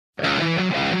You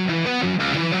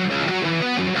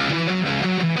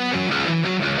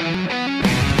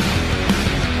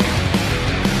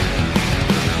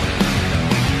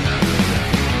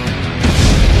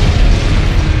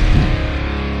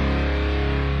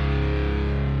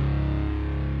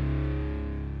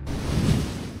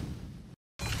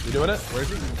doing it? Where is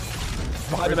he?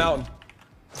 Behind the mountain.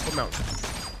 What mountain?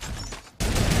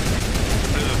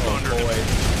 Oh boy.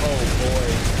 Oh boy.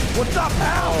 What's up,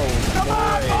 pal? Oh, come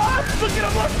on, boss! Look at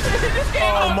him, look at this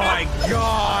game. Oh my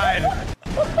god!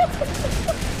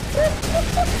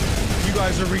 You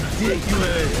guys are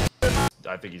ridiculous.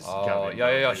 I think he's. Oh,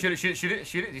 yeah. Shoot it. Do you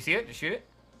see it? Just shoot it.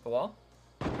 The wall.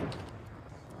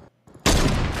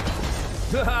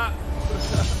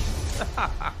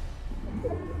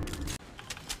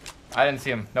 I didn't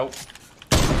see him. Nope.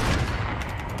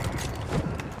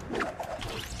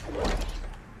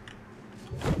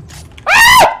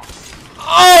 Ah!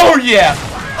 Oh yeah!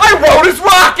 I rode his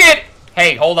rocket!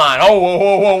 Hey, hold on. Oh,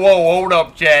 whoa, hold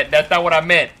up, Jet. That's not what I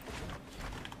meant.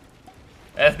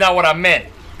 That's not what I meant.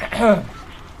 I'm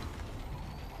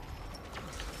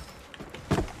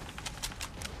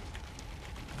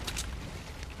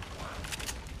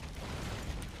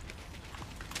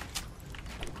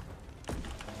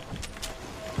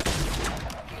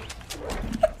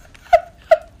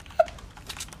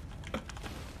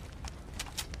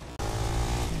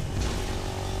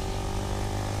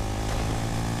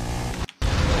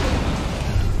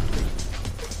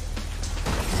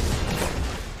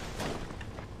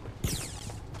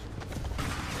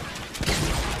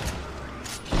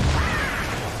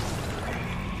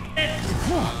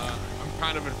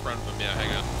kind of in front of him. Yeah,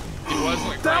 hang on. He was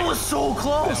like. That was so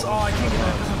close. Oh, I can't get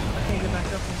back up. I can't get back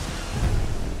up.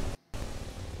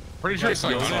 Pretty sure it's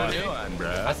like.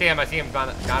 I see him. Got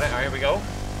it. All right, here we go.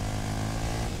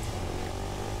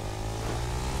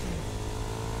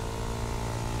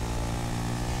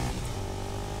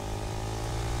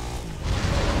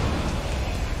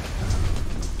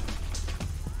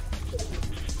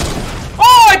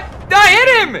 Oh, I hit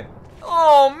him!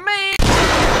 Oh man!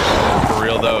 For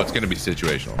real though, it's gonna be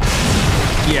situational.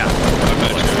 Yeah. I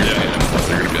bet you,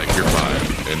 they're gonna be like, you're fine,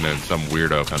 and then some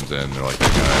weirdo comes in. They're like,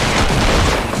 that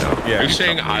guy. No, yeah. You're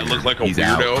saying I look like a he's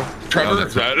weirdo, out. Trevor? No,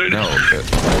 Is that it? No, I'm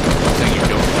saying you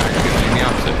don't. You're doing the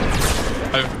opposite.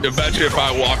 I bet you if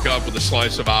I walk up with a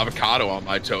slice of avocado on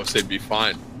my toast, they'd be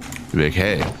fine. You'd be like,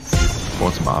 hey,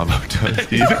 what's my avocado?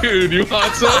 Dude, you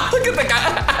want some? Look at the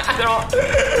guy.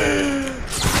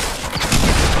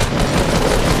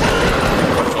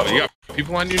 Oh, you got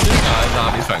people on you?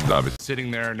 Zombies.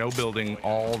 Sitting there, no building,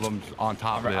 all of them on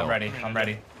top of the hill. I'm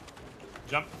ready.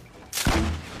 Jump.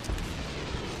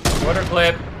 Quarter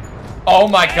clip. Oh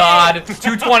my god.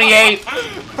 228.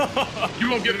 You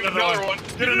won't get another one.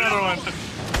 Get another one.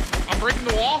 I'm breaking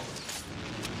the wall.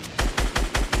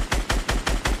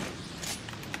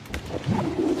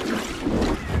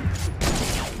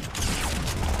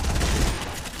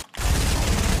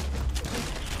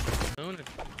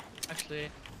 Actually.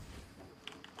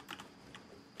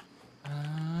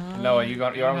 Noah,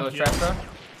 you're on with the trap, bro?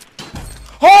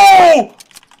 Oh!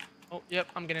 Oh, yep,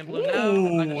 I'm getting blue now.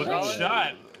 Ooh, good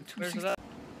shot. Where's that?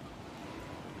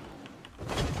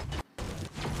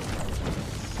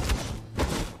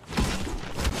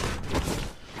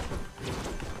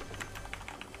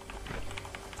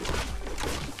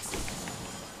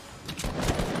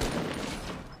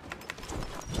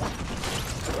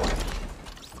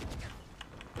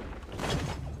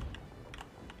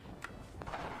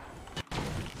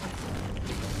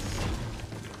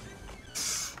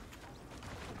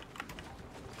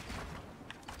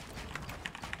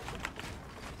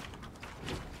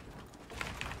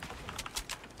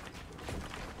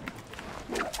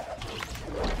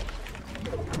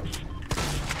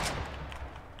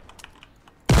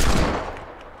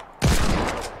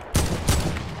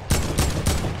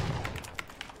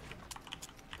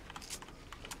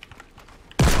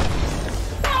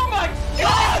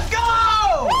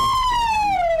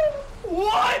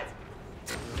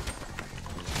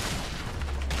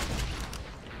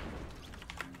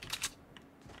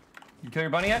 You kill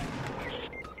your bunny yet?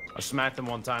 I smacked him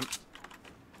one time.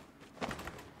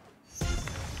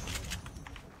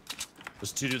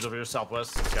 There's two dudes over here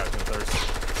southwest. This guy's gonna thirst.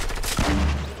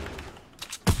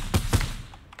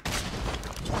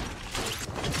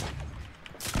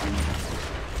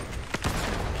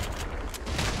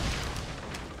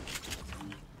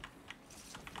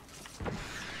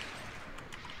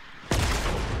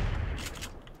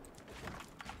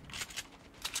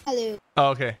 Hello. Oh,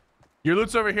 okay. Your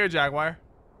loot's over here, Jaguar.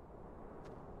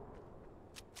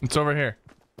 It's over here.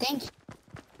 Thank you.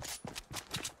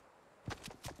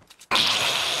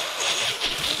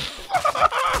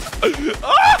 No,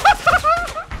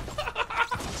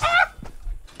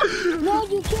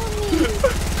 you killed me.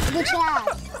 The trap.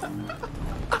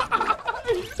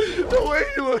 The way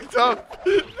he looked up.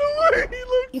 The way he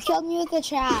looked. You killed me with the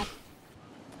trap.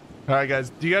 All right, guys.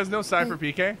 Do you guys know Cypher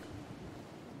PK?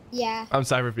 Yeah. I'm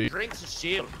Cypher PK. Drinks a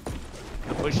shield.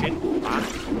 Push it.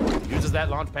 Uses that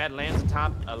launch pad, lands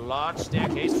atop a large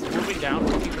staircase, swooping down,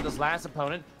 looking for this last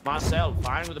opponent. Marcel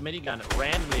firing with a minigun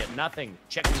randomly at nothing,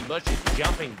 checking bushes,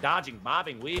 jumping, dodging,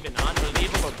 bobbing, weaving.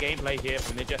 Unbelievable gameplay here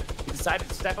from Ninja. He decided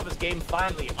to step up his game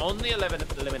finally. Only 11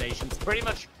 eliminations. Pretty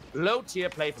much low tier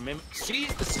play from him.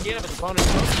 Sees the skin of his opponent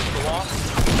close to the wall.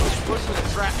 Push with a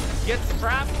trap. Gets the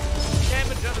trap.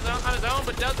 Damage on his own,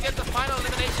 but does get the final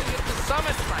elimination. Gets the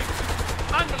summit strike.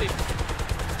 Unbelievable.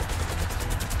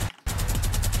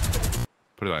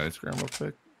 Put it on Instagram real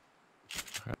quick.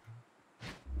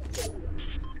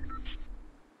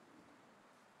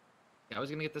 I was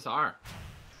gonna get this R.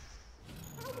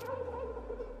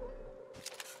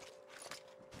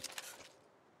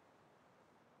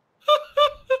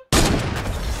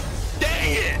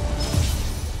 Dang it!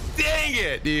 Dang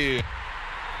it, dude.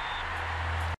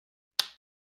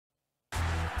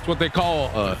 It's what they call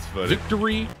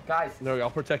victory. Guys, No,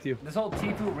 I'll protect you. this whole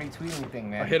Tifu retweeting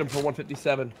thing, man. I hit him for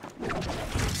 157.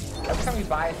 Every time we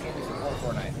buy a skin, we support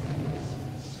Fortnite.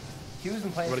 Q's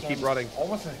been playing I'm this gonna keep game running.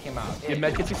 almost since it came out. Get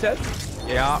medkits, he said?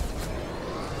 Yeah.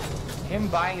 Him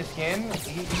buying a skin,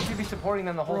 he should be supporting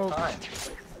them the whole time.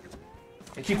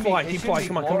 Keep flying, keep flying.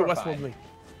 Come on, come to Westwood with me.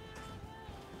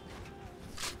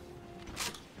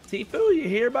 Tifu, you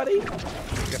here, buddy? You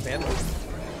got bandits.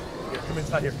 Here, come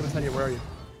inside here. Come inside here. Where are you?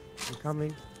 I'm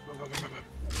coming.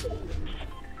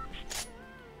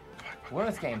 Win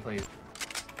this game, please.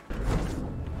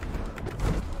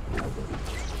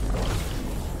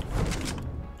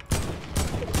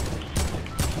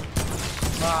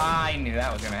 I knew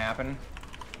that was gonna happen.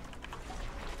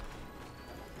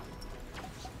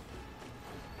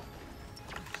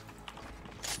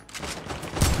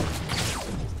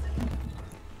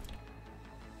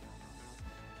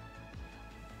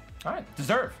 All right,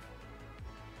 deserve.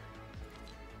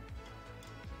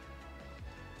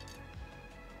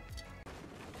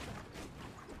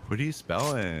 What are you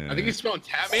spelling? I think he's spelling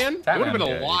Tatman. It Tatman, would have been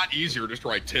a yeah. lot easier just to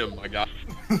write Tim, my God.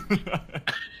 I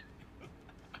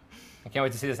can't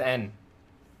wait to see this end.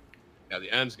 Yeah,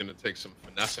 the end's gonna take some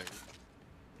finessing.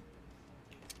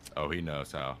 Oh, he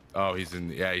knows how. Oh, he's in.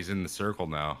 Yeah, he's in the circle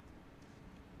now.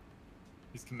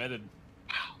 He's committed.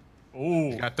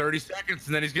 Ooh. He's got 30 seconds,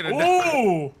 and then he's gonna die.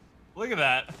 Ooh. Look at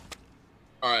that.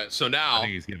 All right, so now I I'm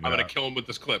think he's giving gonna up. kill him with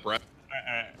this clip, right? All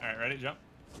right, ready? Jump.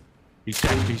 He's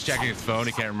checking his phone.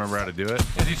 He can't remember how to do it.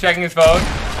 Is he checking his phone?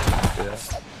 Yeah.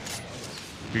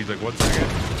 He's like, 1 second.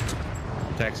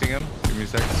 Texting him. Give me a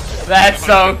second. That's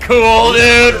so cool,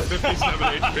 dude. 57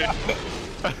 HP.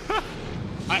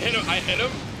 I hit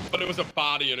him, but it was a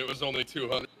body and it was only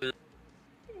 200.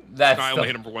 That's I only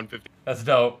hit him for 150. That's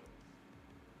dope.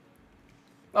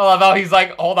 I love how he's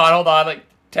like, hold on, like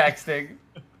texting.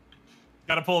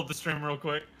 Gotta pull up the stream real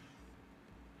quick.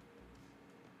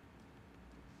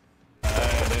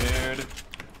 Dude.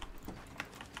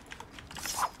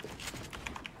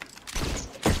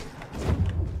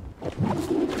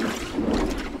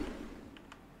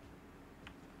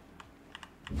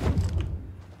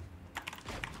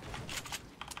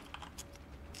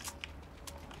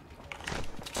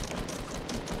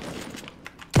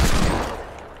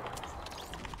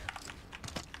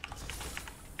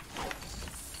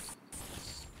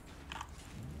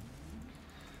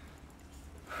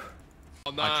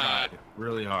 I'm I not. tried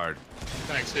really hard.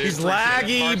 Thanks, dude. He's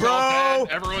Appreciate laggy, it. Marcel's bro. dead.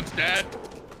 Everyone's dead.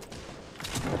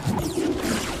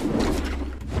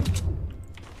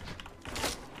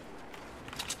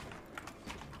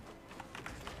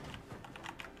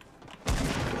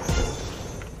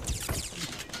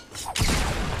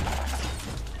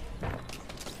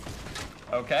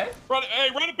 Okay. Hey,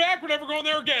 run it back. We're never going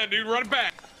there again, dude. Run it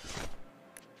back.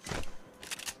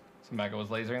 So Mega was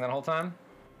lasering that whole time?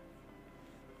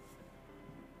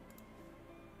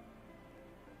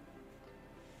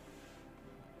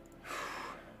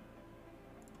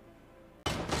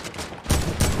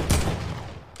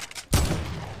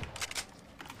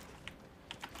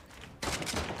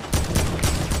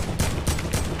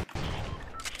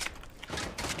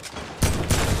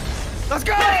 Let's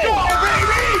go! Let's go,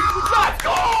 baby! Let's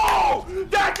go!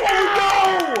 That's what we do!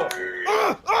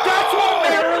 That's what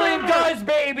Maryland does,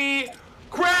 baby!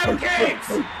 Crab cakes!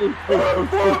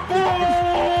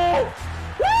 Football!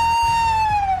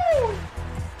 Woo!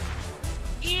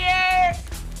 Yeah!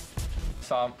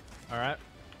 Saw him. All right.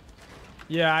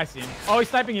 Yeah, I see him. Oh, he's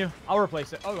sniping you. I'll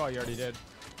replace it. Oh, you already did.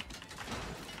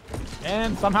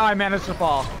 And somehow I managed to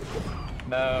fall.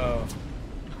 No.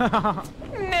 No.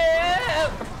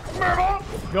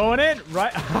 Going in,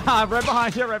 right, right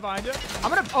behind you, right behind you. I'm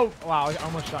gonna. Oh, wow! I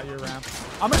almost shot your ramp.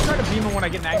 I'm gonna try to beam him when I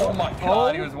get an angle. Oh my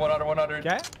god, he was 100.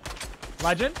 Okay.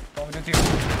 Legend.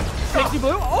 60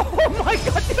 blue. Oh my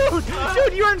god, dude!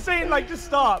 Dude, you're insane. Like, just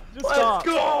stop. Just stop.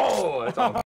 Let's go. It's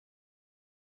on